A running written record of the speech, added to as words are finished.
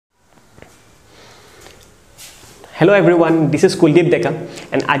Hello everyone, this is Dept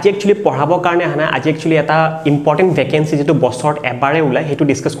and আজি actually পঢ়াবৰ কাৰণে আহা আজি actually এটা important vacancy যেটো বছৰত এবাৰে উলাই হেতু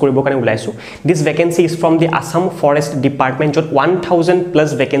ডিসকাস কৰিবৰ কাৰণে উলাইছো this vacancy is from the Assam Forest Department যত 1000 plus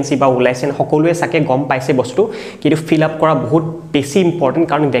vacancy বা উলাইছে সকলোৱে সাকে গম পাইছে বস্তু কিটো ফিল আপ কৰা বহুত বেছি important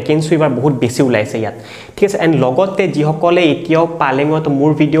কাৰণ vacancy এবাৰ বহুত বেছি উলাইছে ইয়াত ঠিক আছে and লগতে যি সকলে এতিয়াও পালেঙত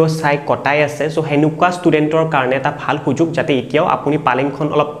মোৰ ভিডিও চাই কটাই আছে সো হেনুকা ষ্টুডেন্টৰ কাৰণে এটা ভাল সুযোগ যাতে এতিয়াও আপুনি পালেংখন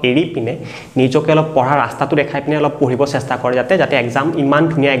অলপ এৰি পিনে নিজকে অলপ পঢ়া ৰাস্তাটো দেখাই পিনে অলপ পঢ়িব চেষ্টা কৰে যাতে এক্সাম ইমান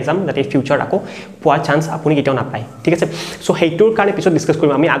ধুনিয়া এক্সাম যাতে ফিউচাৰ আকো পোৱা চান্স আপুনি কিটাও নাপায় ঠিক আছে সো হেইটোৰ কাৰণে পিছত ডিসকাস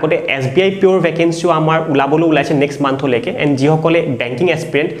কৰিম আমি আগতে SBI পিওৰ ভ্যাকেন্সি আমাৰ উলাবলৈ উলাইছে নেক্সট মান্থ লৈকে এন্ড যি সকলে ব্যাংকিং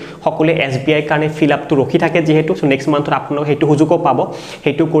এসপিৰেন্ট সকলে SBI কাৰণে ফিল আপ তো ৰখি থাকে যেহেতু সো নেক্সট মান্থত আপোনাক হেতু সুযোগও পাব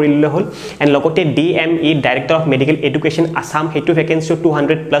হেতু কৰিলে হল এন্ড লগতে DME director of medical education Assam হেতু ভ্যাকেন্সি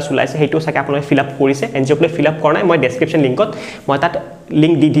 200 প্লাস উলাইছে হেতু সাকে আপোনাক ফিল আপ কৰিছে এন্ড যিসকলে ফিল আপ কৰা নাই মই ডেসক্ৰিপচন লিংকত মই তাত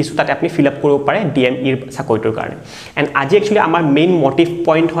লিংক দি দিছো তাতে আপুনি ফিল আপ কৰিব পাৰে DME এৰ চাকৰিটোৰ কাৰণে এন্ড আজি একচুয়ালি আমাৰ মেইন মোটিভ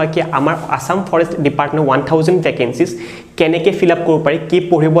পইণ্ট হয় কি আমাৰ আসাম ফৰেষ্ট ডিপাৰ্টমেন্ট 1000 ভ্যাকেন্সিজ কেনেকে ফিল আপ কৰিব পাৰি কি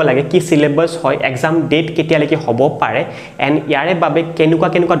পঢ়িব লাগে কি সিলেবাস হয় এক্সাম ডেট কেতিয়ালৈকে হ'ব পাৰে এন্ড ইয়াৰে বাবে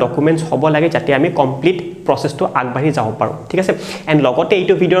কেনেকুৱা ডকুমেন্টস হ'ব লাগে যাতে আমি কমপ্লিট প্ৰসেসটো আগবাঢ়ি যাব পাৰো ঠিক আছে এন্ড লগতে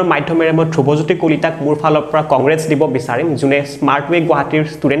এইটো ভিডিওৰ মাধ্যমেৰে মই ধ্ৰুৱজ্যোতি কলিতাক মোৰ ফালৰ পৰা কংগ্ৰেছ দিব বিচাৰিম যোনে স্মাৰ্টৱে গুৱাহাটীৰ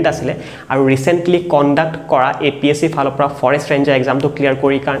ষ্টুডেন্ট আছিল আৰু ৰিসেন্টলি কন্ডাক্ট কৰা APSC ফালৰ পৰা ফৰেষ্ট ৰেঞ্জাৰ এক্সামটো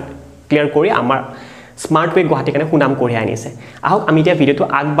ক্লিয়াৰ কৰি আমাৰ Smartway Guwahati কাৰণে সুনাম কৰি আনিছে আহক আমি এতিয়া ভিডিওটো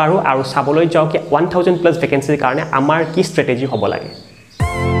আগবাঢ়ো আৰু চাবলৈ যাও কি 1000 প্লাস ভ্যাকেন্সিৰ কাৰণে আমাৰ কি স্ট্ৰেটেজি হ'ব লাগে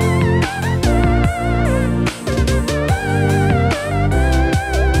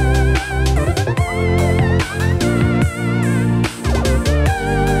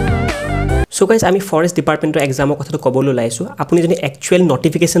So guys আমি ফৰেষ্ট ডিপাৰ্টমেন্টৰ এক্সামৰ কথাটো কবলৈ লাইছো আপুনি যদি একচুয়াল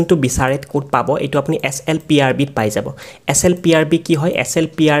নোটিফিকেশনটো বিচাৰে কোড পাব এটো আপুনি SLPRB ত পাই যাব SLPRB কি হয়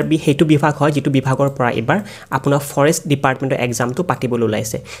SLPRB হেতু বিভাগ হয় যেটো বিভাগৰ পৰা এবাৰ আপোনাৰ ফৰেষ্ট ডিপাৰ্টমেন্টৰ এক্সামটো পাতিবলৈ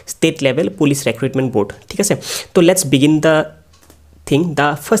লাইছে state level police recruitment board ঠিক আছে তো let's begin da The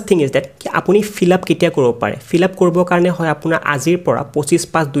first thing is that আপুনি fill up কেতিয়া কৰিব পাৰে fill up কৰিবৰ কাৰণে হয় আপোনাৰ আজিৰ পৰা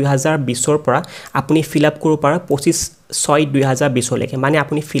 25/5/2020 ৰ পৰা আপুনি fill up কৰিব পাৰে 25/6/2020 লৈকে মানে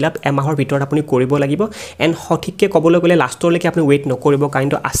আপুনি fill up এমাহৰ ভিতৰত আপুনি কৰিব লাগিব এন্ড সঠিককে কবলৈ গলে লাষ্টলৈকে আপুনি ওয়েট নকৰিব কাৰণ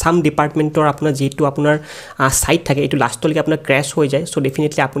আসাম ডিপাৰ্টমেন্টৰ আপোনাৰ যেটো আপোনাৰ সাইট থাকে এটো লাষ্টলৈকে আপোনাৰ ক্ৰ্যাশ হৈ যায় সো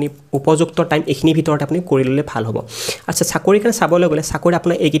ডেফিনেটলি আপুনি উপযুক্ত টাইম এখিনি ভিতৰত আপুনি কৰি ললে ভাল হ'ব আচ্ছা চাকৰি কাৰণে চাবলৈ গলে চাকৰি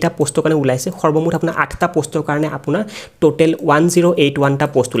আপোনাৰ এইকিটা পোষ্টৰ কাৰণে উলাইছে সৰ্বমুঠ আপোনাৰ 8টা পোষ্টৰ কাৰণে আপোনাৰ টোটাল 1081 টা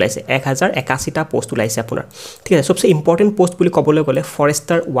পোষ্ট উলাইছে 1081 টা পোষ্ট উলাইছে আপোনাৰ ঠিক আছে সবচে ইম্পৰ্টেন্ট পোষ্ট বুলি কবলৈ গলে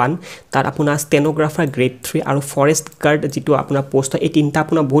ফৰেষ্টাৰ 1 তাৰ আপোনাৰ ষ্টেনোগ্ৰাফাৰ গ্ৰেড 3 আৰু ফৰেষ্ট গাৰ্ড যেটো আপোনাৰ পোষ্ট এই তিনটা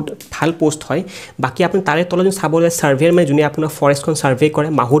আপোনাৰ বহুত ভাল পোষ্ট হয় বাকি আপুনি তাৰে তলত চাবলৈ সাৰ্ভেৰ মানে জুনি আপোনাৰ ফৰেষ্টখন সাৰ্ভে কৰে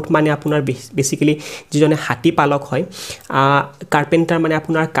মাহুত মানে আপোনাৰ বেসিক্যালি যিজনে হাতী পালক হয় কাৰ্পেন্টাৰ মানে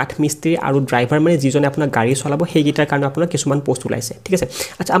আপোনাৰ কাঠ মিস্ত্ৰী আৰু ড্ৰাইভাৰ মানে যিজনে আপোনাৰ গাড়ী চলাব সেই গিটাৰ কাৰণে আপোনাৰ কিছুমান পোষ্ট উলাইছে ঠিক আছে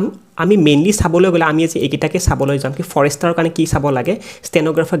আচ্ছা আমি মেইনলি চাবলৈ গলে আমি যে এইকিটাকে চাবলৈ যাম কি ফৰেষ্টাৰৰ কাৰণে কি চাব লাগে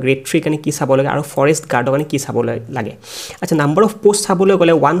ষ্টেনোগ্ৰাফাৰ গ্ৰেড 3 কাৰণে কি চাব লাগে আৰু ফৰেষ্ট গাৰ্ডৰ কাৰণে কি চাব লাগে আচ্ছা নাম্বাৰ অফ পোষ্ট চাবলৈ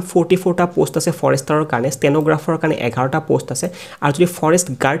গলে 144 টা পোষ্ট আছে ফৰেষ্টাৰৰ কাৰণে ষ্টেনোগ্ৰাফাৰৰ কাৰণে 11 টা পোষ্ট আছে আৰু যদি ফৰেষ্ট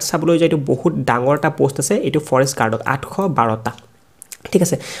গাৰ্ড চাবলৈ যায় তো বহুত ডাঙৰ টা পোষ্ট আছে এটো ফৰেষ্ট গাৰ্ডত 812 টা ঠিক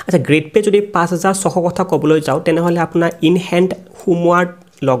আছে আচ্ছা গ্ৰেড পে যদি 5600 কথা কবলৈ যাও তেনেহলে আপোনাৰ ইন হ্যান্ড হোমওয়াৰ্ক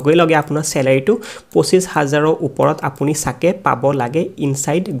লগে আপোনাৰ স্যালাৰিটো 25000 ৰ ওপৰত আপুনি সাকে পাব লাগে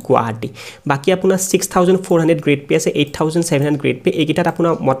ইনসাইড গুৱাহাটী বাকি আপোনাৰ 6400 গ্ৰেড পে আছে 8700 গ্ৰেড পে এইকিটাত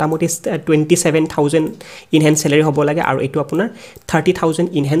আপোনাৰ মোটামুটি 27000 ইন হ্যান্ড স্যালাৰি হ'ব লাগে আৰু এটো আপোনাৰ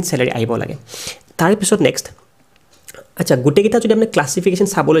 30000 ইন হ্যান্ড স্যালাৰি আহিব লাগে তাৰ পিছত নেক্সট আচ্ছা গুটেকিটা যদি আপুনি ক্লাসিফিকেশন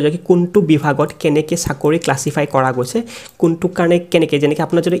চাবলৈ যায় কি কোনটো বিভাগত কেনেকে চাকৰি ক্লাসিফাই কৰা গৈছে কোনটো কাৰণে কেনেকে যেনেকে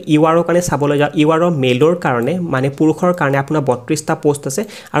আপোনাৰ যদি ইউআৰৰ কাৰণে চাবলৈ যায় ইউআৰৰ মেলৰ কাৰণে মানে পুৰুষৰ কাৰণে আপোনাৰ 32 টা পোষ্ট আছে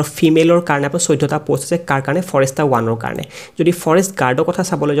আৰু ফিমেলৰ কাৰণে আপোনাৰ 14 টা পোষ্ট আছে কাৰ কাৰণে ফৰেষ্টাৰ 1ৰ কাৰণে যদি ফৰেষ্ট গাৰ্ডৰ কথা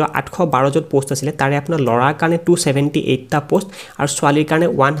চাবলৈ যায় 812 জন পোষ্ট আছিল তাৰে আপোনাৰ লৰাৰ কাৰণে 278 টা পোষ্ট আৰু ছোৱালীৰ কাৰণে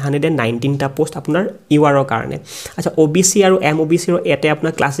 119 টা পোষ্ট আপোনাৰ ইউআৰৰ কাৰণে আচ্ছা OBC আৰু MOBC ৰ এতে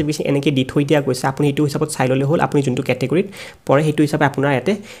আপোনাৰ ক্লাসিফিকেশন এনেকে দি থৈ দিয়া গৈছে আপুনি এটো হিচাপত চাই ললে হল আপুনি যোনটো ক্যাটেগৰীত পৰে হেতু হিচাপে আপোনাৰ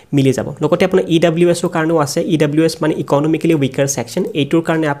ইয়াতে মিলি যাব লগতে আপোনাৰ EWS ৰ কাৰণেও আছে EWS মানে ইকোনমিক্যালি উইকাৰ সেকশন এইটোৰ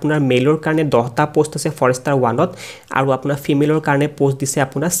কাৰণে আপোনাৰ মেলৰ কাৰণে 10 টা পোষ্ট আছে ফৰেষ্টাৰ 1ত আৰু আপোনাৰ ফিমেলৰ কাৰণে পোষ্ট দিছে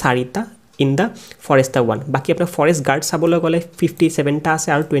আপোনাৰ 4 টা ইন দা ফৰেষ্টাৰ 1 বাকি আপোনাৰ ফৰেষ্ট গাৰ্ড চাবলৈ গলে 57 টা আছে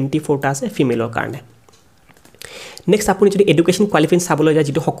আৰু 24 টা আছে ফিমেলৰ কাৰণে নেক্সট আপুনি যদি এডুকেশন কোৱালিফিকেশন চাবলৈ যায়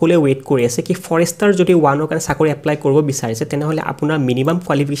যেটো সকলোৱে ওয়েট কৰি আছে কি ফৰেষ্টাৰ যদি 1ৰ কাৰণে চাকৰি এপ্লাই কৰিব বিচাৰিছে তেনেহলে আপোনাৰ minimum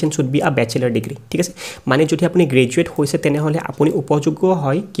qualification should be a ব্যাচেলাৰ degree ঠিক আছে মানে যদি আপুনি গ্ৰেজুৱেট হৈছে তেনেহলে আপুনি উপযোগ্য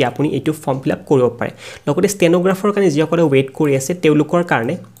হয় কি আপুনি এটো ফৰ্ম ফিল আপ কৰিব পাৰে লগতে ষ্টেনোগ্ৰাফাৰৰ কাৰণে যিসকলে ওয়েট কৰি আছে তেওঁলোকৰ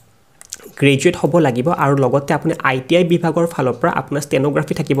কাৰণে গ্ৰেজুৱেট হ'ব লাগিব আৰু লগতে আপুনি ITI বিভাগৰ ফালৰ পৰা আপোনাৰ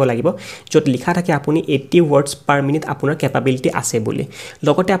ষ্টেনোগ্ৰাফি থাকিব লাগিব য'ত লিখা থাকে আপুনি 80 ৱৰ্ডছ পাৰ মিনিট আপোনাৰ কেপাবিলিটি আছে বুলি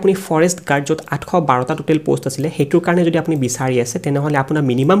লগতে আপুনি ফৰেষ্ট গাৰ্ড য'ত 812টা টোটেল পোষ্ট আছিলে হেতুৰ কাৰণে যদি আপুনি বিচাৰি আছে তেনেহলে আপোনাৰ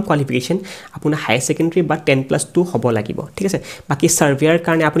মিনিমাম কোৱালিফিকেশন আপোনাৰ হায়াৰ সেকেন্ডাৰী বা 10+2 হ'ব লাগিব ঠিক আছে বাকি সাৰ্ভেয়াৰ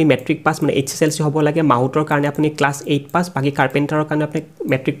কাৰণে আপুনি মেট্ৰিক পাস মানে HSLC হ'ব লাগে মাউটৰ কাৰণে আপুনি ক্লাছ 8 পাস বাকি কাৰ্পেন্টাৰৰ কাৰণে আপুনি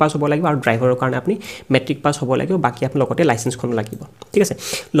মেট্ৰিক পাস হ'ব লাগিব আৰু ড্ৰাইভাৰৰ কাৰণে আপুনি মেট্ৰিক পাস হ'ব লাগিব বাকি আপুনি লগতে লাইসেন্সখন লাগিব ঠিক আছে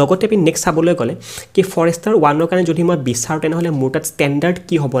লগতে আপুনি নেক্সট চাবলৈ গলে কি ফৰেষ্টাৰ 1ৰ কাৰণে যদি মই বিচাৰো তেনেহলে মোৰ তাত ষ্টেণ্ডাৰ্ড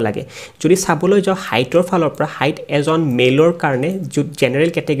কি হ'ব লাগে যদি চাবলৈ যাও হাইটৰ ফালৰ পৰা হাইট এজন মেলৰ কাৰণে য'ত জেনাৰেল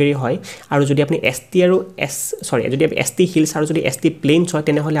ক্যাটেগৰী হয় আৰু যদি আপুনি ST আৰু যদি ST হিলছ আৰু যদি ST প্লেইনছ হয়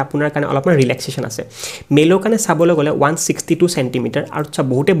তেনেহলে আপোনাৰ কাৰণে অলপমান ৰিলেক্সেশন আছে মেলৰ কাৰণে চাবলৈ গলে 162 সেন্টিমিটাৰ আৰু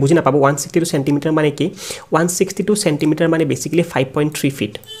বহুতে বুজি নাপাব 162 সেন্টিমিটাৰ মানে কি 162 সেন্টিমিটাৰ মানে বেসিক্যালি 5.3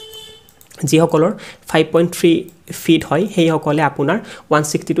 ফিট যি সকলৰ 5.3 ফিট হয় সেই সকলে আপোনাৰ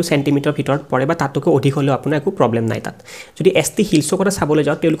 162 সেন্টিমিটাৰ ভিতৰত পৰে বা তাতকৈ অধিক হলেও আপোনাৰ একো প্ৰবলেম নাই তাত যদি ST হিলছৰ কথা চাবলৈ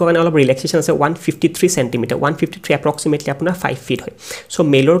যাও তেওঁলোকৰ কাৰণে অলপ ৰিলেক্সেশন আছে 153 সেন্টিমিটাৰ 153 এপ্ৰক্সিমেটলি আপোনাৰ 5 ফিট হয় সো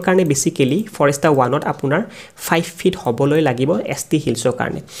মেলৰ কাৰণে বেসিক্যালি ফৰেষ্টাৰ 1ত আপোনাৰ 5 ফিট হ'বলৈ লাগিব ST হিলছৰ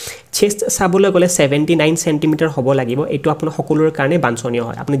কাৰণে চেষ্ট চাবলৈ গলে 79 সেন্টিমিটাৰ হ'ব লাগিব এটো আপোনাৰ সকলোৰ কাৰণে বাঞ্ছনীয়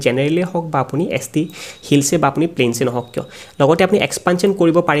হয় আপুনি জেনাৰেলি হওক বা আপুনি ST হিলছে বা আপুনি প্লেইনছে নহওক কিয় লগতে আপুনি এক্সপানশন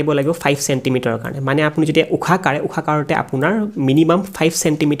কৰিব পাৰিব লাগিব 5 সেন্টিমিটাৰৰ কাৰণে মানে আপুনি যদি উখা কাৰতে আপোনাৰ মিনিমাম 5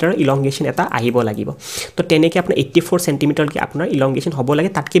 সেন্টিমিটাৰ ইলংগেশন এটা আহিব লাগিব তো তেনেকৈ আপোনাৰ 84 সেন্টিমিটাৰ কি আপোনাৰ ইলংগেশন হ'ব লাগে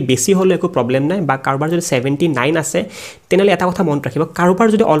তাতকৈ বেছি হলে একো প্ৰবলেম নাই বা কাৰোবাৰ যদি 79 আছে তেনেহলে এটা কথা মনত ৰাখিব কাৰোবাৰ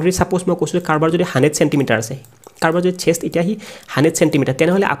যদি অলৰেডি সাপোজ মই কৈছো কাৰোবাৰ যদি 100 সেন্টিমিটাৰ আছে কাৰোবাৰ যদি চেষ্ট এতিয়া হি 100 সেন্টিমিটাৰ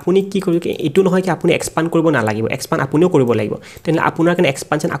তেনেহলে আপুনি কি কৰিব এটো নহয় কি আপুনি এক্সপান্ড কৰিব না লাগিব এক্সপান্ড আপুনিও কৰিব লাগিব তেনেহলে আপোনাৰ কাৰণে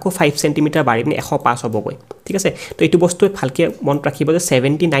এক্সপানশন আকৌ 5 সেন্টিমিটাৰ বাঢ়ি পিনে 105 হ'বগৈ ঠিক আছে তো এটো বস্তু ভালকে মনত ৰাখিব যে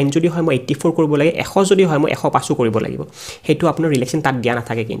 79 যদি হয় মই 84 কৰিব লাগে 100 যদি হয় মই 105 কৰিব লাগিব হেতু আপোনাৰ ৰিলেকশন তাত দিয়া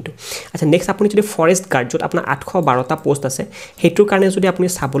নাথাকে কিন্তু আচ্ছা নেক্সট আপুনি যদি ফৰেষ্ট গাৰ্ড যত আপোনাৰ 812টা পোষ্ট আছে হেতুৰ কাৰণে যদি আপুনি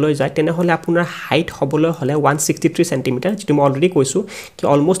চাবলৈ যায় তেনেহলে আপোনাৰ হাইট হ'বলৈ হলে 163 সেন্টিমিটাৰ যেটো মই অলৰেডি কৈছো কি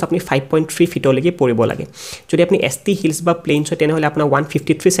অলমোষ্ট আপুনি 5.3 ফিটলৈকে পৰিব লাগে যদি আপুনি ST হিলছ বা প্লেইনছ তেনেহলে আপোনাৰ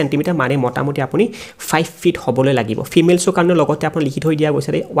 153 সেন্টিমিটাৰ মানে মোটামুটি আপুনি 5 ফিট হ'বলৈ লাগিব ফিমেলছৰ কাৰণে লগতে আপোনাৰ লিখি থৈ দিয়া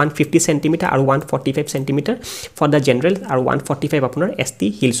গৈছে 150 সেন্টিমিটাৰ আৰু 145 সেন্টিমিটাৰ ফৰ দা জেনাৰেল আৰু 145 আপোনাৰ ST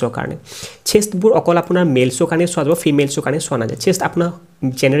হিলছৰ কাৰণে চেষ্টবোৰ অকল আপোনাৰ মেলছৰ কাৰণে চোৱা যাব ফিমেলছৰ কাৰণে চোৱা নাযায় চেষ্ট আপোনাৰ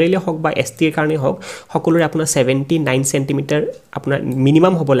জেনাৰেলি হওক বা ST ৰ কাৰণে হওক সকলোৰে আপোনাৰ 79 সেন্টিমিটাৰ আপোনাৰ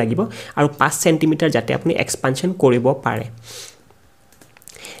মিনিমাম হ'ব লাগিব আৰু 5 সেন্টিমিটাৰ যাতে আপুনি এক্সপানশন কৰিব পাৰে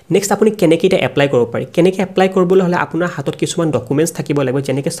নেক্সট আপুনি কেনেকৈ এটা এপ্লাই কৰিব পাৰি কেনেকৈ এপ্লাই কৰিবলৈ হলে আপোনাৰ হাতত কিছুমান ডকুমেন্টস থাকিব লাগিব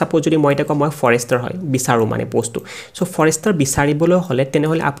যেনেকৈ সাপোজ যদি মই এটা মই ফৰেষ্টাৰ হয় বিচাৰো মানে পোষ্টটো সো ফৰেষ্টাৰ বিচাৰিবলৈ হলে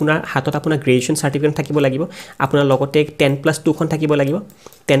তেনেহলে আপোনাৰ হাতত আপোনাৰ গ্ৰেজুৱেচন সাৰ্টিফিকেট থাকিব লাগিব আপোনাৰ লগতে 10+2 খন থাকিব লাগিব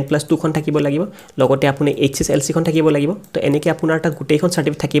 10+2 খন থাকিব লাগিব লগতে আপুনি HSLC খন থাকিব লাগিব তো এনেকৈ আপোনাৰ এটা গোটেইখন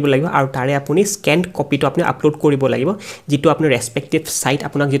সাৰ্টিফিকেট থাকিব লাগিব আৰু তাৰে আপুনি স্ক্যান্ড কপিটো আপুনি আপলোড কৰিব লাগিব যেটো আপোনাৰ ৰেসপেক্টিভ সাইট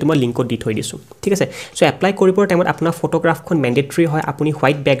আপোনাক যেটো মই লিংকত দি থৈ দিছো ঠিক আছে সো এপ্লাই কৰিবৰ টাইমত আপোনাৰ ফটোগ্ৰাফখন ম্যান্ডেটৰী হয় আপুনি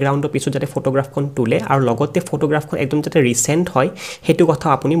হোৱাইট ব্যাকগ্ৰাউণ্ডৰ পিছত যাতে ফটোগ্ৰাফখন তুলে আৰু লগতে ফটোগ্ৰাফখন একদম যাতে ৰিসেন্ট হয় হেতু কথা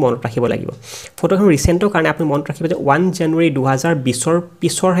আপুনি মনত ৰাখিব লাগিব ফটোখন ৰিসেন্টৰ কাৰণে আপুনি মনত ৰাখিব যে 1 জানুৱাৰী 2020ৰ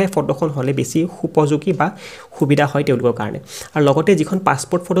পিছৰহে ফটোখন হলে বেছি উপযোগী বা সুবিধা হয় তেওঁলোকৰ কাৰণে আৰু লগতে যিখন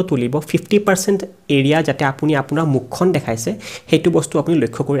পাসপোৰ্ট ফটো তুলিব 50% এৰিয়া যাতে আপুনি আপোনাৰ মুখখন দেখাইছে হেতু বস্তু আপুনি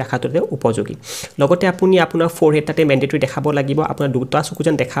লক্ষ্য কৰি ৰাখাটোতে উপযোগী লগতে আপুনি আপোনাৰ ফৰহেড তাতে ম্যান্ডেটৰী দেখাব লাগিব আপোনাৰ দুটা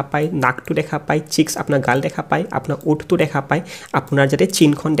চকুজন দেখা পায় নাকটো দেখা পায় চিক্স আপোনাৰ গাল দেখা পায় আপোনাৰ ওঠটো দেখা পায় আপোনাৰ যাতে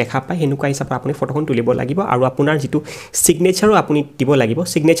চিনখন দেখা পায় হেনুকা হিচাপে আপুনি ফটোখন তুলিব লাগিব আৰু আপোনাৰ যেটো সিগনেচাৰো আপুনি দিব লাগিব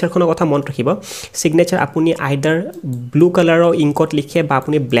সিগনেচাৰখনৰ কথা মনত ৰাখিব সিগনেচাৰ আপুনি আইদাৰ ব্লু কালাৰৰ ইংকত লিখে বা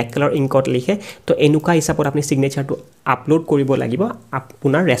আপুনি ব্ল্যাক কালাৰৰ ইংকত লিখে তো এনুকা হিচাপত আপুনি সিগনেচাৰটো আপলোড কৰিব লাগিব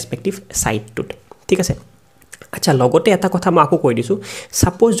আপোনাৰ ৰেসপেক্টিভ সাইটটোত ঠিক আছে আচ্ছা লগতে এটা কথা মই আকো কৈ দিছো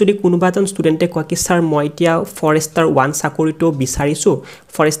সাপোজ যদি কোনোবা এজন ষ্টুডেন্টে কয় কি স্যাৰ মই এতিয়া ফৰেষ্টাৰ 1 চাকৰিটো বিচাৰিছো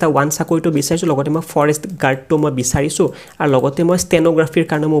ফৰেষ্টাৰ 1 চাকৰিটো বিচাৰিছো লগতে মই ফৰেষ্ট গাৰ্ডটো মই বিচাৰিছো আৰু লগতে মই ষ্টেনোগ্ৰাফিৰ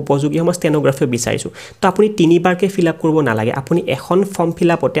কাৰণে মই উপযোগী মই ষ্টেনোগ্ৰাফিও বিচাৰিছো তো আপুনি তিনিবাৰকে ফিল আপ কৰিব নালাগে আপুনি এখন ফৰ্ম ফিল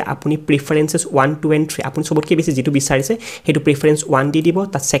আপতে আপুনি প্ৰিফাৰেন্সেস 1 2 and 3 আপুনি সবতকৈ বেছি যেটো বিচাৰিছে হেতু প্ৰিফাৰেন্স 1 দি দিব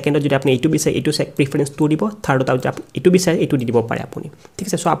তাত সেকেন্ডত যদি আপুনি এইটো বিচাৰে এইটো প্ৰিফাৰেন্স 2 দিব থাৰ্ডত আপুনি এইটো বিচাৰে এইটো দি দিব পাৰে আপুনি ঠিক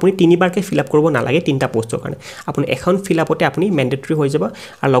আছে সো আপুনি তিনিবাৰকে ফিল আপ কৰিব নালাগে তিনটা পোষ্টৰ কাৰণে আপুনি এখন ফিল আপতে আপুনি ম্যান্ডেটৰী হৈ যাব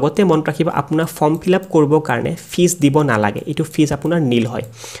আৰু লগতে মন ৰাখিব আপোনাৰ ফৰ্ম ফিল আপ কৰিব কাৰণে ফিজ দিব নালাগে এটো ফিজ আপোনাৰ নীল হয়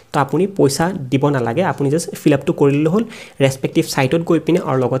তো আপুনি পইচা দিব নালাগে আপুনি জাস্ট ফিল আপটো কৰিলে হ'ল ৰেসপেক্টিভ সাইটত গৈ পিনে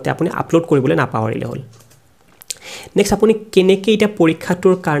আৰু লগতে আপুনি আপলোড কৰিবলৈ নাপাহৰিলে হ'ল নেক্সট আপুনি কেনেকৈ এটা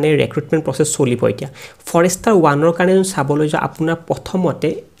পৰীক্ষাটোৰ কাৰণে ৰিক্ৰুটমেন্ট প্ৰসেস চলিব এতিয়া ফৰেষ্টাৰ 1ৰ কাৰণে চাবলৈ যা আপোনাৰ প্ৰথমতে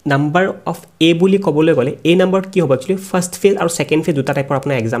নাম্বাৰ অফ এ বুলি ক'বলৈ গ'লে এই নাম্বাৰত কি হ'ব একচুৱেলি ফাৰ্ষ্ট ফেজ আৰু ছেকেণ্ড ফেজ দুটা টাইপৰ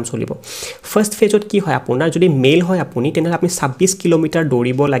আপোনাৰ এক্সাম চলিব ফাৰ্ষ্ট ফেজত কি হয় আপোনাৰ যদি মেল হয় আপুনি তেনেহ'লে আপুনি 26 কিলোমিটাৰ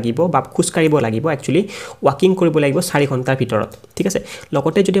দৌৰিব লাগিব বা খোজকাঢ়িব লাগিব একচুৱেলি ৱাকিং কৰিব লাগিব 4 ঘণ্টাৰ ভিতৰত ঠিক আছে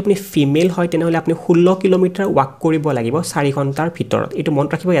লগতে যদি আপুনি ফিমেল হয় তেনেহ'লে আপুনি 16 কিলোমিটাৰ ৱাক কৰিব লাগিব 4 ঘণ্টাৰ ভিতৰত এইটো মনত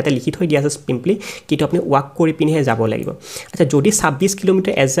ৰাখিব ইয়াতে লিখি থৈ দিয়া আছে সিম্পলি কিন্তু আপুনি ৱাক কৰি পিনেহে যাব লাগিব আচ্ছা যদি 26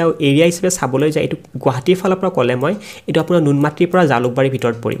 কিলোমিটাৰ এজ আ এৰিয়া হিচাপে চাবলৈ যায় এইটো গুৱাহাটীৰ ফালৰ পৰা ক'লে মই এইটো আপোনাৰ নুনমাটিৰ পৰা জালুকবাৰীৰ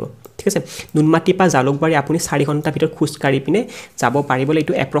ভিতৰত পৰিব ঠিক আছে নুনমাটিৰ পৰা জালুকবাৰী আপুনি 4 ঘণ্টাৰ ভিতৰত খোজকাঢ়ি পিনে যাব পাৰিবলৈ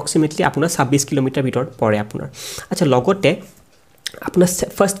এইটো এপ্ৰক্সিমেটলি আপোনাৰ 26 কিলোমিটাৰ ভিতৰত পৰে আপোনাৰ আচ্ছা লগতে আপোনাৰ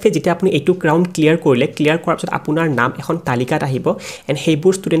ফাৰ্ষ্ট ফেজ যেতিয়া আপুনি এইটো গ্ৰাউণ্ড ক্লিয়াৰ কৰিলে ক্লিয়াৰ কৰাৰ পিছত আপোনাৰ নাম এখন তালিকাত আহিব এণ্ড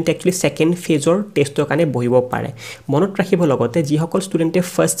সেইবোৰ ষ্টুডেণ্টে একচুৱেলি ছেকেণ্ড ফেজৰ টেষ্টৰ কাৰণে বহিব পাৰে মনত ৰাখিব লগতে যিসকল ষ্টুডেণ্টে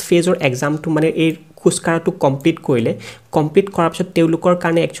ফাৰ্ষ্ট ফেজৰ এক্সামটো মানে এই খোজকাঢ়াটো কমপ্লিট কৰিলে কমপ্লিট কৰাৰ পিছত তেওঁলোকৰ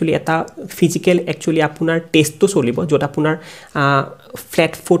কাৰণে একচুৱেলি এটা ফিজিকেল একচুৱেলি আপোনাৰ টেষ্টটো চলিব য'ত আপোনাৰ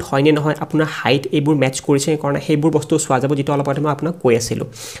ফ্লেট ফুট হয়নে নহয় আপোনাৰ হাইট এইবোৰ মেটচ কৰিছে কাৰণে সেইবোৰ বস্তু চোৱা যাব যিটো অলপ আগতে মই আপোনাক কৈ আছিলোঁ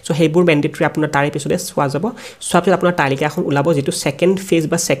চ' সেইবোৰ মেণ্ডেটৰী আপোনাৰ তাৰে পিছতে চোৱা যাব চোৱাৰ পিছত আপোনাৰ তালিকা এখন ওলাব যিটো ছেকেণ্ড ফেজ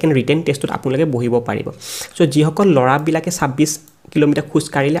বা ছেকেণ্ড ৰিটেন টেষ্টত আপোনালোকে বহিব পাৰিব চ' যিসকল ল'ৰাবিলাকে 26 কিলোমিটাৰ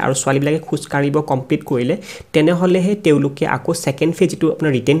খোজকাঢ়িলে আৰু ছোৱালীবিলাকে খোজকাঢ়িব কমপ্লিট কৰিলে তেনেহ'লেহে তেওঁলোকে আকৌ ছেকেণ্ড ফেজ যিটো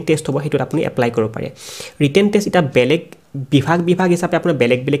আপোনাৰ ৰিটেন টেষ্ট হ'ব সেইটোত আপুনি এপ্লাই কৰিব পাৰে ৰিটেন টেষ্ট এটা বেলেগ বিভাগ হিচাপে আপোনাৰ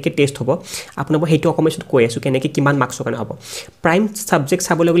বেলেগকে টেষ্ট হ'ব আপোনাক মই সেইটো অকণমান পিছত কৈ আছোঁ কেনেকৈ কিমান মাৰ্কছৰ কাৰণে হ'ব প্ৰাইম ছাবজেক্ট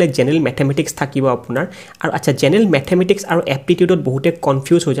চাবলৈ গ'লে জেনেৰেল মেথমেটিক্স থাকিব আপোনাৰ আৰু আচ্ছা জেনেৰেল মেথমেটিক্স আৰু এপ্টিটিউডত বহুতে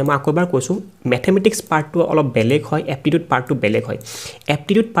কনফিউজ হৈ যায় মই আকৌ এবাৰ কৈছোঁ মেথমেটিক্স পাৰ্টটো অলপ বেলেগ হয় এপ্টিটিউড পাৰ্টটো বেলেগ হয়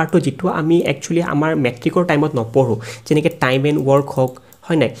এপ্টিটিউড পাৰ্টটো যিটো আমি একচুৱেলি আমাৰ মেট্ৰিকৰ টাইমত নপঢ়োঁ যেনেকৈ টাইম এণ্ড ৱৰ্ক হওক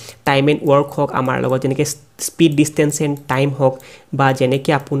হয় নাই টাইম এণ্ড ৱৰ্ক হওক আমাৰ লগত যেনেকৈ স্পীড ডিষ্টেঞ্চ এণ্ড টাইম হওক বা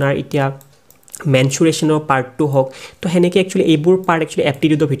যেনেকৈ আপোনাৰ এতিয়া মেনচুৰেশ্যনৰ পাৰ্টটো হওক তো সেনেকৈ একচুৱেলি এইবোৰ পাৰ্ট একচুৱেলি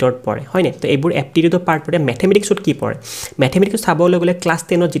এপ্টিটিউডৰ ভিতৰত পৰে হয় নাই তো এইবোৰ এপ্টিটিউডৰ পাৰ্ট পৰে মেথমেটিক্সত কি পৰে মেথমেটিক্সত চাবলৈ গ'লে ক্লাছ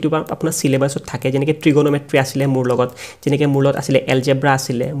 10ত যিটো আপোনাৰ চিলেবাছত থাকে যেনেকৈ ট্ৰিগনমেট্ৰি আছিলে মোৰ লগত যেনেকৈ মোৰ লগত আছিলে এলজেব্ৰা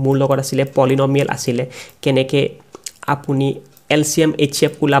আছিলে মোৰ লগত আছিলে পলিনমিয়েল আছিলে কেনেকৈ আপুনি LCM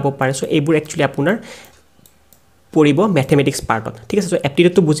HCF ওলাব পাৰে চ' এইবোৰ একচুৱেলি আপোনাৰ পৰিব মেথমেটিক্স পাৰ্টত ঠিক আছে চ'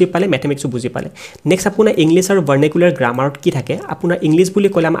 এপ্টিটিউডটো বুজি পালে মেথমেটিক্সো বুজি পালে নেক্সট আপোনাৰ ইংলিছ আৰু ভাৰ্নেকুলাৰ গ্ৰামাৰত কি থাকে আপোনাৰ ইংলিছ বুলি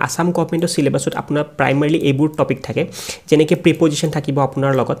ক'লে আমাৰ আছাম গভৰ্ণমেণ্টৰ চিলেবাছত আপোনাৰ প্ৰাইমাৰীলি এইবোৰ টপিক থাকে যেনেকৈ প্ৰিপজিশ্যন থাকিব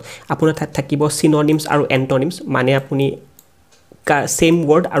আপোনাৰ লগত আপোনাৰ তাত থাকিব চিননিমছ আৰু এণ্টনিমছ মানে আপুনি সেম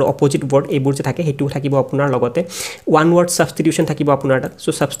ৱৰ্ড আৰু অপজিট ৱৰ্ড এইবোৰ যে থাকে সেইটো থাকিব আপোনাৰ লগতে ওৱান ৱৰ্ড সাবষ্টিটিউশ্যন থাকিব আপোনাৰ তাত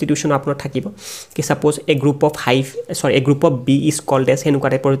চ' সাবষ্টিটিউশ্যন আপোনাৰ থাকিব কি suppose A group of B is cold as সেনেকুৱা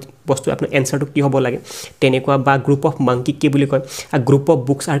টাইপৰ বস্তু আপোনাৰ এনচাৰটো কি হ'ব লাগে তেনেকুৱা বা গ্ৰুপ অফ মাংকি কি বুলি কয় আৰু গ্ৰুপ অফ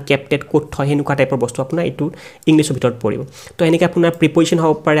বুকছ আৰু কেপ্টেড ক'ত থয় সেনেকুৱা টাইপৰ বস্তু আপোনাৰ এইটো ইংলিছৰ ভিতৰত পৰিব তো এনেকৈ আপোনাৰ প্ৰিপজিশ্যন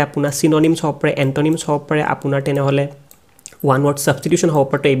হ'ব পাৰে আপোনাৰ চিননিমছ হ'ব পাৰে এণ্টনিমছ হ'ব পাৰে আপোনাৰ তেনেহ'লে ওৱান ৱৰ্ড সাবষ্টিটিউশ্যন হ'ব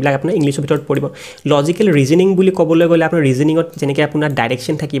পাৰে এইবিলাক আপোনাৰ ইংলিছৰ ভিতৰত পৰিব লজিকেল ৰিজনিং বুলি ক'বলৈ গ'লে আপোনাৰ ৰিজনিঙত যেনেকৈ আপোনাৰ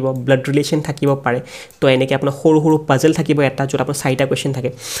ডাইৰেকশ্যন থাকিব ব্লাড ৰিলেশ্যন থাকিব পাৰে তো এনেকৈ আপোনাৰ সৰু পাজল থাকিব এটা য'ত আপোনাৰ 4টা কুৱেশ্যন থাকে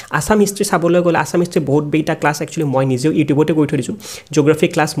আছাম হিষ্ট্ৰী চাবলৈ গ'লে আছাম হিষ্ট্ৰী বহুত বেইটা ক্লাছ একচুৱেলি মই নিজেও ইউটিউবতে কৰি থৈ দিছোঁ জিঅ'গ্ৰাফি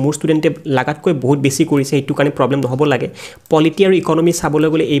ক্লাছ মোৰ ষ্টুডেণ্টে লাগাতকৈ বহুত বেছি কৰিছে এইটো কাৰণে প্ৰব্লেম নহ'ব লাগে পলিটি আৰু ইকনমি চাবলৈ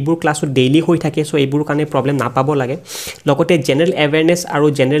গ'লে এইবোৰ ক্লাছত ডেইলি হৈ থাকে চ' এইবোৰ কাৰণে প্ৰব্লেম নাপাব লাগে লগতে জেনেৰেল এৱেৰনেছ আৰু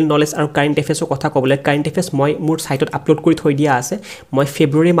জেনেৰেল নলেজ আৰু কাৰেণ্ট এফেয়াৰ্ছৰ কথা ক'বলৈ কাৰেণ্ট এফেয়াৰ্ছ মই মোৰ ছাইটত আপলোড কৰি থৈ দিয়া আছে মই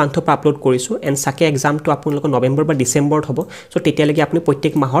ফেব্ৰুৱাৰী মান্থৰ পৰা আপলোড কৰিছোঁ এণ্ড চাকে এক্সামটো আপোনালোকৰ নৱেম্বৰ বা ডিচেম্বৰত হ'ব চ' তেতিয়ালৈকে আপুনি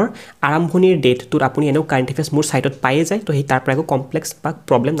প্ৰত্যেক মাহৰ আৰম্ভণিৰ ডেটটোত আপুনি এনেও কাৰেণ্ট এফেয়াৰ্ছ মোৰ ছাইটত পায়ে যায় তো সেই তাৰ পৰা একো কমপ্লেক্স বা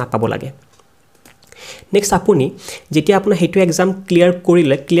প্ৰব্লেম নাপাব লাগে নেক্সট আপুনি যেতিয়া আপোনাৰ সেইটো এক্সাম ক্লিয়াৰ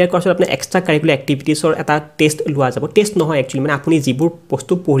কৰিলে ক্লিয়াৰ কৰাৰ পিছত আপোনাৰ এক্সট্ৰা কাৰিকুলাৰ এক্টিভিটিছৰ এটা টেষ্ট লোৱা যাব টেষ্ট নহয় একচুৱেলি মানে আপুনি যিবোৰ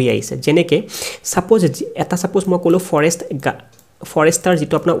বস্তু পঢ়ি আহিছে যেনেকৈ ছাপ'জ মই ক'লোঁ ফৰেষ্টাৰ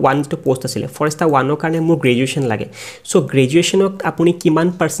যিটো আপোনাৰ 1 যিটো পোষ্ট আছিলে ফৰেষ্টাৰ 1ৰ কাৰণে মোৰ গ্ৰেজুৱেশ্যন লাগে চ' গ্ৰেজুৱেশ্যনত আপুনি কিমান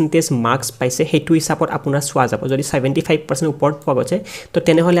পাৰ্চেণ্টেজ মাৰ্কছ পাইছে সেইটো হিচাপত আপোনাৰ চোৱা যাব যদি 75% ওপৰত পোৱা গৈছে তো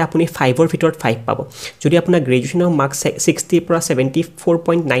তেনেহ'লে আপুনি 5ৰ ভিতৰত 5 পাব যদি আপোনাৰ গ্ৰেজুৱেশ্যনৰ মাৰ্কছ 60ৰ পৰা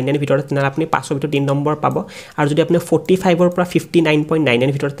 74.99 ভিতৰত তেনেহ'লে আপুনি 5ৰ ভিতৰত 3 নম্বৰ পাব আৰু যদি আপোনাৰ 45ৰ পৰা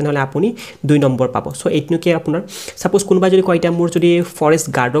 59.99 ভিতৰত তেনেহ'লে আপুনি 2 নম্বৰ পাব চ' এইটোকে আপোনাৰ ছাপ'জ কোনোবাই যদি কয় এতিয়া মোৰ যদি ফৰেষ্ট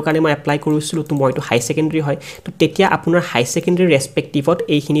গাৰ্ডৰ কাৰণে মই এপ্লাই কৰিছিলোঁ তো মইতো হাই ছেকেণ্ডেৰী হয় তো তেতিয়া আপোনাৰ হাই ছেকেণ্ডেৰী ৰেছপেক্টিভত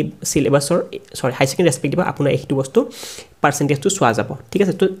এইখিনি চিলেবাছৰ হাই ছেকেণ্ডেৰী ৰেছপেক্টিভত আপোনাৰ এইটো বস্তু পাৰ্চেণ্টেজটো চোৱা যাব ঠিক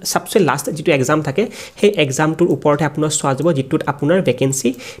আছে তো সবচে লাষ্ট যিটো এক্সাম থাকে সেই এক্সামটোৰ ওপৰতে আপোনাৰ চোৱা যাব যিটোত আপোনাৰ ভেকেঞ্চি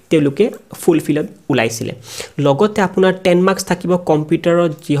তেওঁলোকে ফুলফিলত ওলাইছিলে লগতে আপোনাৰ 10 মাৰ্কছ থাকিব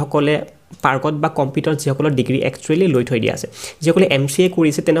কম্পিউটাৰত যিসকলে পাৰ্কত বা কম্পিউটাৰত যিসকলৰ ডিগ্ৰী একচুৱেলি লৈ থৈ দিয়া আছে যিসকলে MCA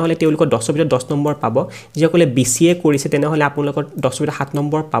কৰিছে তেনেহ'লে তেওঁলোকৰ 10ৰ ভিতৰত 10 নম্বৰ পাব যিসকলে BCA কৰিছে তেনেহ'লে আপোনালোকৰ 10ৰ ভিতৰত 7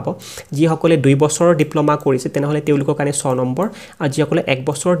 নম্বৰ পাব যিসকলে 2 বছৰৰ ডিপ্ল'মা কৰিছে তেনেহ'লে তেওঁলোকৰ কাৰণে 6 নম্বৰ আৰু যিসকলে 1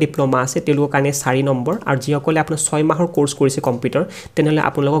 বছৰৰ ডিপ্ল'মা আছে তেওঁলোকৰ কাৰণে 4 নম্বৰ আৰু যিসকলে আপোনাৰ 6 মাহৰ কোৰ্চ কৰিছে কম্পিউটাৰ তেনেহ'লে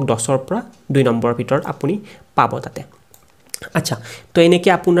আপোনালোকক 10ৰ পৰা 2 নম্বৰৰ ভিতৰত আপুনি পাব তাতে আচ্ছা তো এনেকৈ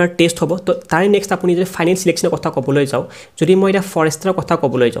আপোনাৰ টেষ্ট হ'ব তো তাৰে নেক্সট আপুনি যদি ফাইনেল সিলেকশ্যনৰ কথা ক'বলৈ যাওঁ যদি মই এটা ফৰেষ্টাৰৰ কথা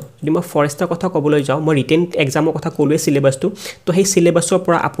ক'বলৈ যাওঁ যদি মই ফৰেষ্টাৰৰ কথা ক'বলৈ যাওঁ মই ৰিটেন এক্সামৰ কথা ক'লোৱে সিলেবাসটো তো সেই সিলেবাসৰ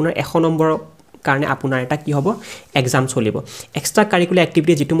পৰা আপোনাৰ 100 নম্বৰৰ কাৰণে আপোনাৰ এটা কি হ'ব এক্সাম চলিব এক্সট্ৰা কাৰিকুলাৰ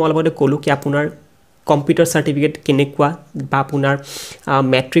এক্টিভিটি যেটো মই অলপতে ক'লো কি আপোনাৰ কম্পিউটাৰ সাৰ্টিফিকেট কেনেকুৱা বা আপোনাৰ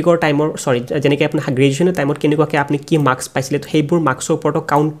মেট্ৰিকৰ টাইমৰ সৰি যেনেকৈ আপোনাৰ গ্ৰেজুৱেশ্যনৰ টাইমত কেনেকুৱাকৈ আপুনি কি মাৰ্কছ পাইছিলে তো সেইবোৰ মাৰ্কছৰ ওপৰত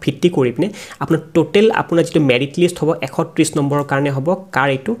কাউণ্ট ভিত্তি কৰি পিনে আপোনাৰ টোটেল আপোনাৰ যেটো মেৰিট লিষ্ট হ'ব 130 নম্বৰৰ কাৰণে হ'ব কাৰ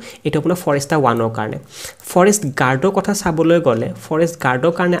এইটো আপোনাৰ ফৰেষ্টাৰ 1ৰ কাৰণে ফৰেষ্ট গাৰ্ডৰ কথা চাবলৈ গ'লে ফৰেষ্ট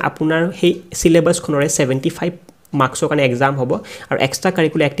গাৰ্ডৰ কাৰণে আপোনাৰ সেই সিলেবাসখনৰে 75 মাৰ্কছৰ কাৰণে এক্সাম হ'ব আৰু এক্সট্ৰা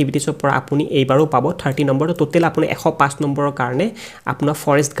কাৰিকুলাৰ এক্টিভিটিছৰ পৰা আপুনি এইবাৰো পাব 30 নম্বৰ টোটেল আপুনি 105 নম্বৰৰ কাৰণে আপোনাৰ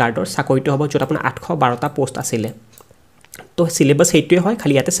ফৰেষ্ট গাৰ্ডৰ চাকৰিটো হ'ব য'ত আপোনাৰ 812টা পোষ্ট আছিল তো সিলেবাস সেইটোৱে হয়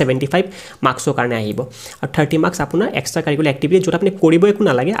খালি ইয়াতে 75 মাৰ্কছৰ কাৰণে আহিব আৰু 30 মাৰ্কছ আপোনাৰ এক্সট্ৰা কাৰিকুলাৰ এক্টিভিটি য'ত আপুনি কৰিব একো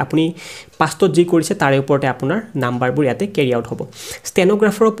নালাগে আপুনি পাষ্টত যি কৰিছে তাৰে ওপৰতে আপোনাৰ নাম্বাৰবোৰ ইয়াতে কেৰি আউট হ'ব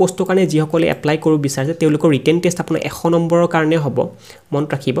ষ্টেনোগ্ৰাফাৰৰ পোষ্টৰ কাৰণে যিসকলে এপ্লাই কৰিব বিচাৰিছে তেওঁলোকৰ ৰিটেন টেষ্ট আপোনাৰ 100 নম্বৰৰ কাৰণে হ'ব মন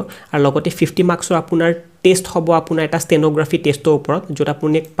ৰাখিব আৰু লগতে 50 মাৰ্কছৰ আপোনাৰ টেষ্ট হ'ব আপোনাৰ এটা ষ্টেনোগ্ৰাফি টেষ্টৰ ওপৰত য'ত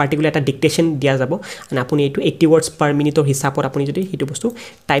আপুনি পাৰ্টিকুলাৰ এটা ডিক্টেশ্যন দিয়া যাব আৰু আপুনি এইটো 80 ৱৰ্ডছ পাৰ মিনিটৰ হিচাপত আপুনি যদি সেইটো বস্তু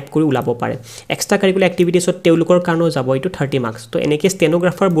টাইপ কৰি উলাব পাৰে এক্সট্ৰা কাৰিকুলাৰ এক্টিভিটিছত তেওঁলোকৰ কাৰণেও যাব এইটো 30 মাৰ্কছ তো এনেকৈ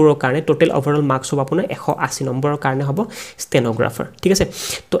ষ্টেনোগ্ৰাফাৰবোৰৰ কাৰণে টোটেল ওভাৰঅল মাৰ্কছ হ'ব আপোনাৰ 180 নম্বৰৰ কাৰণে হ'ব ষ্টেনোগ্ৰাফাৰ ঠিক আছে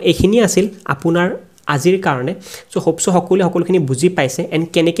তো এইখিনি আছিল আপোনাৰ আজিৰ কাৰণে সো হোপছ সকলোখিনি বুজি পাইছে এণ্ড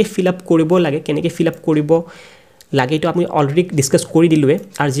কেনেকৈ ফিল আপ কৰিব লাগে কেনেকৈ ফিল আপ কৰিব লাগে তো আপুনি অলৰেডি ডিসকাস কৰি দিলুৱে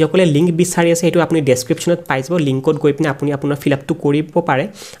আৰু যিসকলে লিংক বিচাৰি আছে সেইটো আপুনি ডেসক্ৰিপচনত পাই যাব লিংকত গৈ পিনে আপুনি আপোনাৰ ফিল আপটো কৰিব পাৰে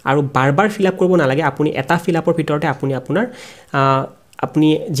আৰু বাৰবাৰ ফিল আপ কৰিব নালাগে আপুনি এটা ফিল আপৰ ভিতৰতে আপুনি আপোনাৰ আপুনি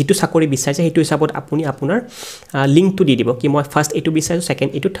যেটো চাকৰি বিচাৰিছে সেইটো হিচাপত আপুনি আপোনাৰ লিংকটো দি দিব কি মই ফাৰ্স্ট এটো বিচাৰিছো সেকেন্ড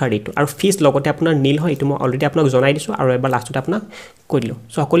এটো থাৰ্ড এটো আৰু ফিজ লগতে আপোনাৰ নীল হয় এটো মই অলৰেডি আপোনাক জনাই দিছো আৰু এবাৰ লাষ্টত আপোনাক কৈ দিলো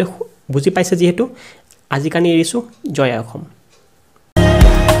সো সকলে বুজি পাইছে যেহেতু আজি কানি এৰিছো জয় অসম